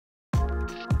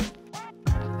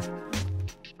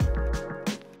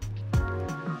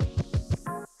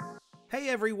Hey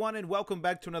everyone, and welcome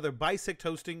back to another Bisect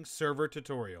Hosting server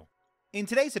tutorial. In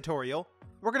today's tutorial,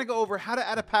 we're going to go over how to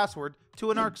add a password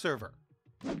to an Ark server.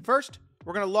 First,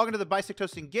 we're going to log into the Bisect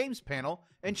Hosting Games panel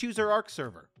and choose our Ark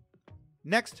server.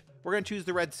 Next, we're going to choose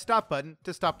the red Stop button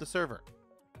to stop the server.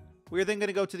 We are then going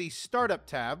to go to the Startup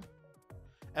tab,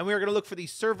 and we are going to look for the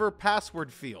Server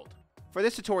Password field. For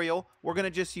this tutorial, we're going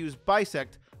to just use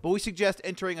Bisect, but we suggest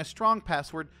entering a strong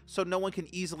password so no one can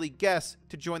easily guess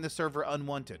to join the server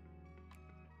unwanted.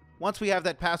 Once we have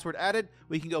that password added,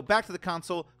 we can go back to the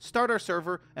console, start our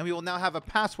server, and we will now have a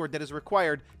password that is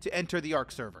required to enter the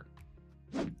Ark server.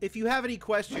 If you have any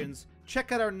questions,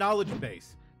 check out our knowledge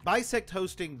base,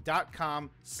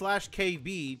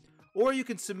 bisecthosting.com/KB, or you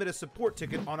can submit a support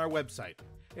ticket on our website.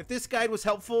 If this guide was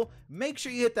helpful, make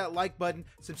sure you hit that like button,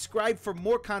 subscribe for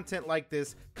more content like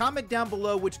this, comment down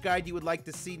below which guide you would like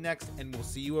to see next, and we'll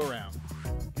see you around.